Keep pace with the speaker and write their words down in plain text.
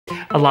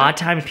A lot of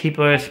times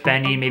people are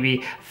spending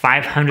maybe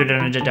 $500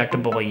 on a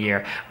deductible a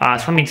year.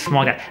 Something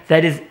small, guy.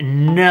 That is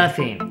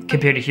nothing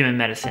compared to human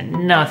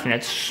medicine. Nothing.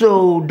 That's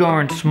so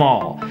darn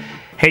small.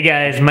 Hey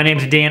guys, my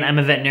name's Dan, I'm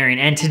a veterinarian,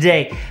 and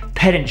today,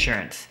 pet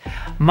insurance.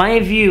 My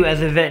view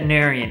as a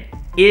veterinarian,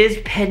 is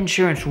pet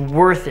insurance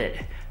worth it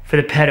for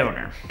the pet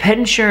owner? Pet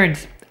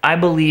insurance, I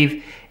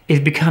believe, is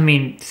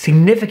becoming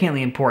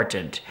significantly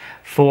important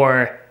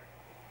for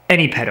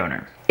any pet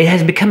owner. It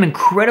has become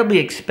incredibly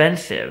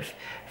expensive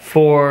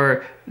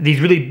for these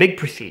really big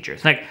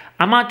procedures. Like,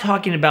 I'm not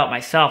talking about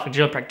myself, a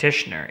general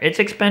practitioner. It's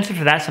expensive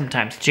for that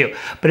sometimes too.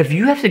 But if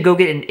you have to go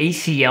get an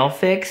ACL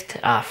fixed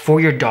for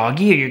your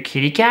doggy or your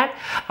kitty cat,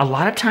 a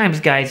lot of times,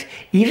 guys,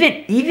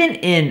 even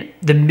in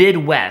the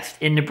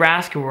Midwest, in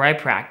Nebraska where I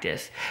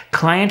practice,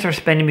 clients are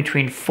spending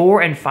between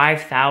 $4,000 and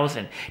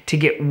 $5,000 to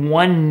get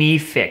one knee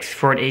fixed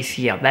for an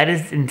ACL. That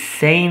is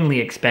insanely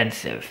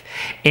expensive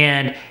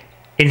and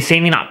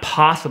insanely not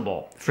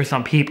possible for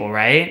some people,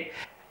 right?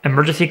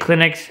 Emergency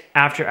clinics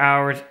after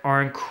hours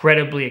are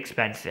incredibly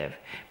expensive.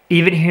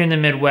 Even here in the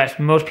Midwest,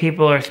 most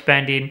people are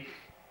spending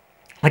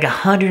like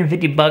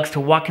 $150 to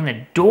walk in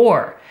the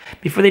door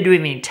before they do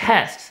even any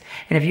tests.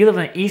 And if you live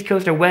on the East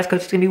Coast or West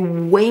Coast, it's gonna be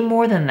way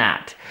more than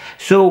that.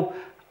 So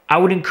I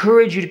would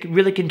encourage you to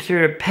really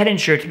consider pet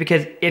insurance,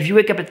 because if you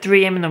wake up at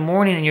 3 a.m. in the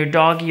morning and your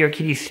doggy or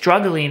kitty's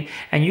struggling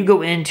and you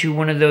go into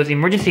one of those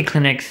emergency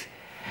clinics,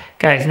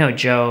 guys, no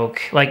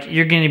joke, like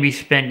you're gonna be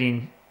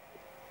spending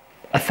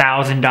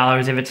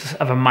 $1,000 if it's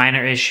of a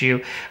minor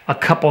issue, a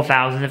couple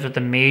thousand if it's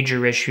a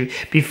major issue,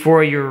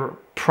 before your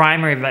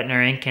primary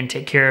veterinarian can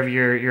take care of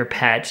your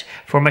pet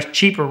for a much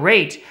cheaper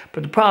rate.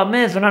 But the problem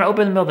is they're not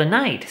open in the middle of the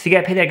night, so you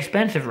gotta pay that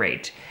expensive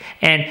rate.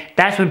 And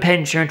that's when pet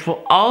insurance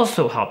will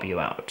also help you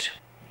out.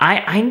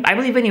 I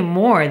believe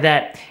anymore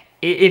that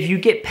if you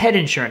get pet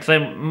insurance,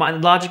 like my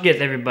logic is,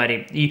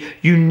 everybody,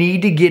 you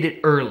need to get it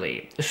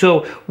early.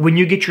 So when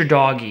you get your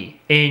doggy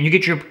and you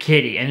get your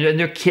kitty and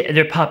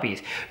their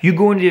puppies, you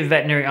go into the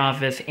veterinary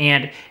office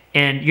and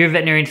your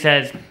veterinarian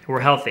says,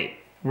 we're healthy.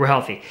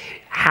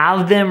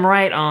 Have them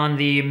write on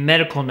the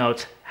medical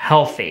notes,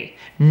 healthy,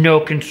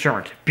 no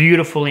concerns,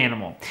 beautiful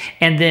animal.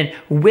 And then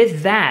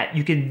with that,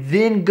 you can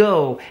then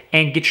go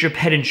and get your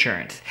pet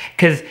insurance,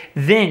 because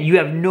then you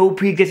have no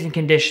pre-existing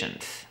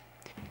conditions.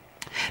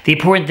 The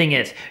important thing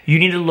is you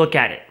need to look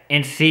at it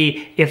and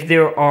see if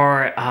there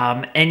are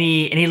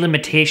any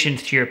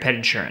limitations to your pet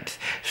insurance.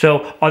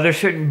 So are there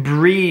certain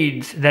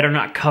breeds that are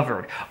not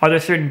covered? Are there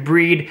certain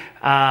breed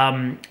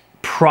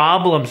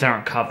problems that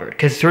aren't covered?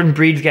 Because certain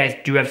breeds, guys,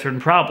 do have certain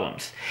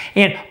problems.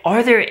 And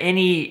are there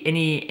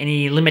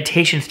any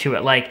limitations to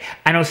it? Like,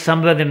 I know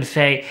some of them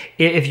say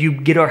if you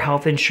get our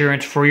health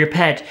insurance for your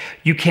pet,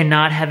 you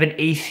cannot have an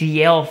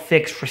ACL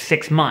fixed for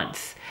 6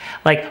 months.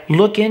 Like,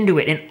 look into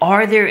it. And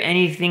are there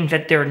any things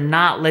that they're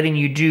not letting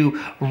you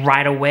do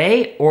right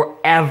away or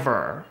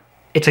ever?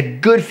 It's a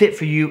good fit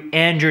for you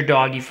and your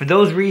doggy. For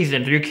those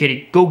reasons, or your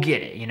kitty, go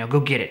get it, go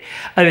get it.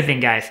 Other thing,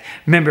 guys,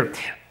 remember,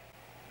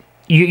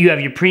 you have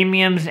your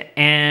premiums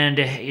and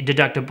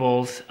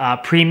deductibles.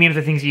 Premiums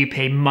are things that you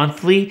pay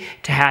monthly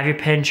to have your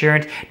pet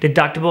insurance.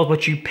 Deductibles,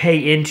 what you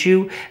pay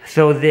into.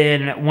 So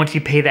then once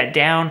you pay that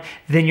down,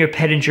 then your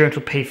pet insurance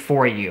will pay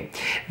for you.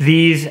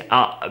 These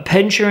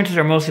pet insurances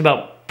are mostly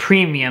about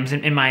premiums,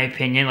 in my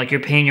opinion, like you're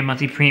paying your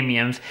monthly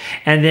premiums.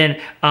 And then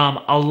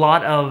a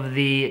lot of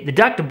the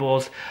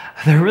deductibles,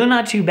 they're really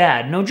not too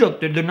bad. No joke,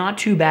 they're not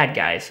too bad,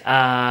 guys.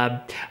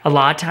 A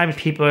lot of times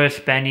people are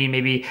spending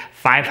maybe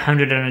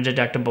 $500 on a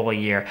deductible a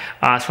year.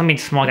 Something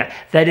small, guy.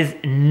 That is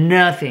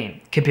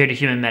nothing compared to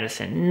human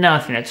medicine.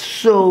 Nothing. That's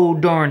so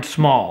darn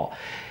small.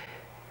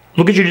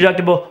 Look at your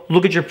deductible,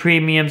 look at your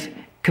premiums,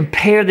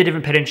 compare the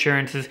different pet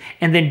insurances,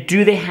 and then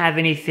do they have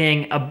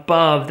anything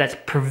above that's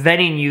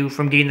preventing you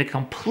from getting the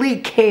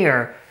complete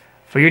care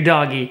for your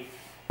doggy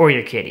or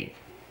your kitty.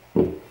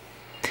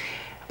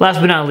 Last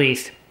but not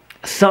least,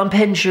 some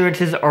pet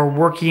insurances are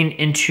working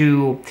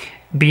into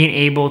being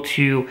able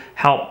to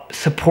help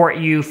support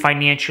you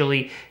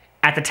financially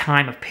at the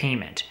time of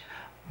payment.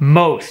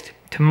 Most,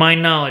 to my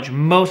knowledge,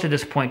 most at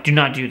this point do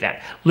not do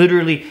that.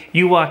 Literally,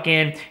 you walk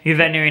in, your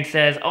veterinarian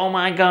says, oh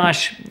my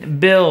gosh,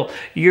 Bill,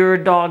 your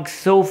dog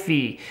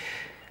Sophie,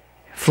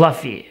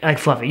 Fluffy,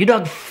 your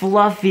dog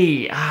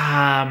Fluffy,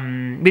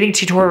 we think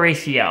she tore her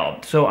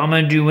ACL, so I'm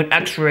gonna do an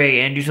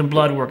x-ray and do some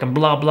blood work and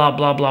blah, blah,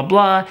 blah, blah,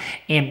 blah,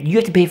 and you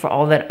have to pay for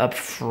all that up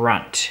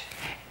front.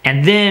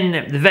 And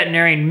then the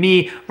veterinarian,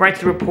 me,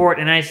 writes the report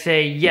and I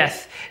say,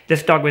 yes,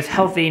 this dog was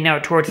healthy, now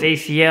it tore its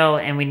ACL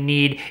and we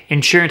need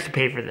insurance to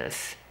pay for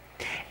this.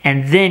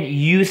 And then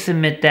you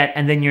submit that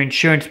and then your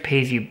insurance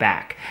pays you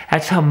back.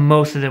 That's how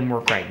most of them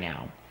work right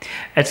now.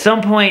 At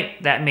some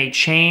point that may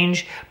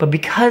change, but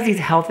because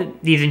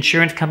these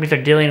insurance companies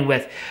are dealing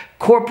with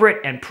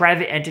corporate and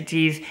private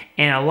entities,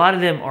 and a lot of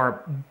them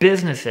are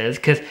businesses,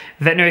 because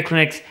veterinary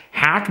clinics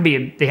have to be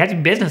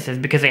businesses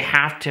because they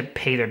have to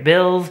pay their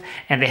bills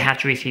and they have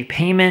to receive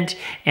payment,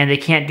 and they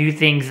can't do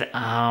things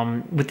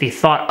with the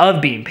thought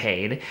of being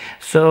paid.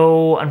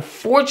 So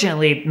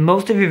unfortunately,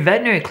 most of your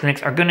veterinary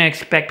clinics are going to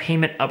expect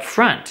payment up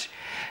front.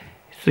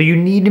 So you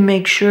need to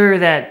make sure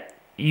that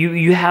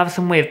you have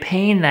some way of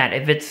paying that,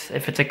 if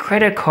it's a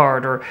credit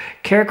card or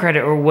care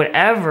credit or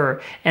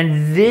whatever,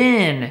 and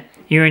then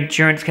your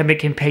insurance company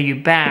can pay you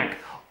back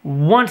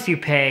once you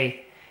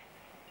pay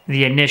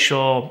the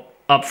initial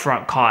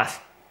upfront cost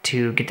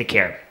to get the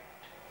care.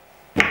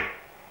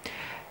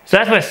 So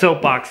that's my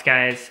soapbox,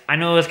 guys. I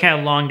know it was kind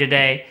of long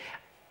today.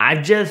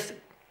 I've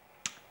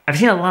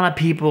seen a lot of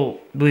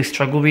people really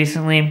struggle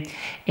recently,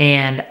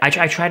 and I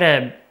try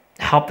to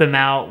help them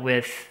out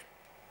with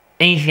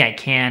anything I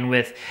can,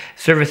 with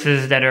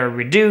services that are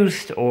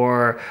reduced,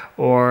 or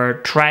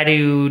try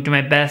to do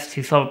my best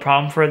to solve a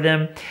problem for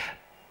them.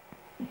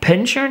 Pet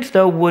insurance,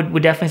 though,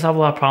 would definitely solve a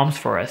lot of problems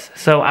for us.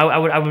 So I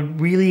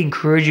would really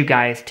encourage you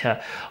guys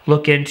to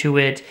look into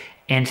it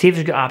and see if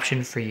it's a good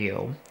option for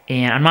you.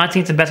 And I'm not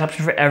saying it's the best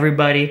option for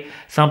everybody.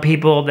 Some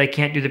people, they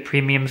can't do the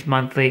premiums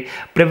monthly.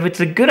 But if it's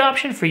a good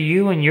option for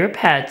you and your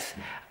pets,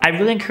 I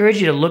really encourage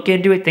you to look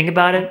into it, think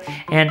about it,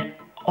 and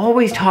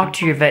always talk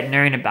to your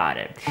veterinarian about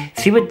it.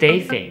 See what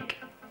they think.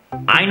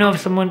 I know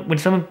when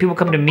some people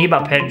come to me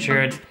about pet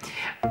insurance,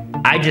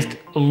 I just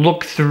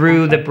look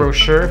through the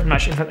brochure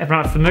if I'm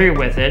not familiar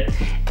with it,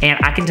 and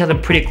I can tell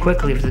them pretty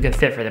quickly if it's a good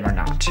fit for them or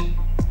not.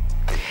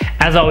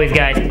 As always,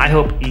 guys, I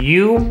hope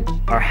you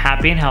are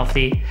happy and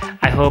healthy.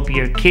 I hope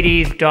your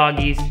kitties,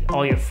 doggies,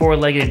 all your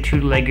four-legged and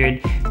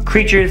two-legged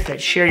creatures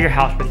that share your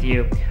house with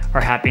you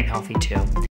are happy and healthy too.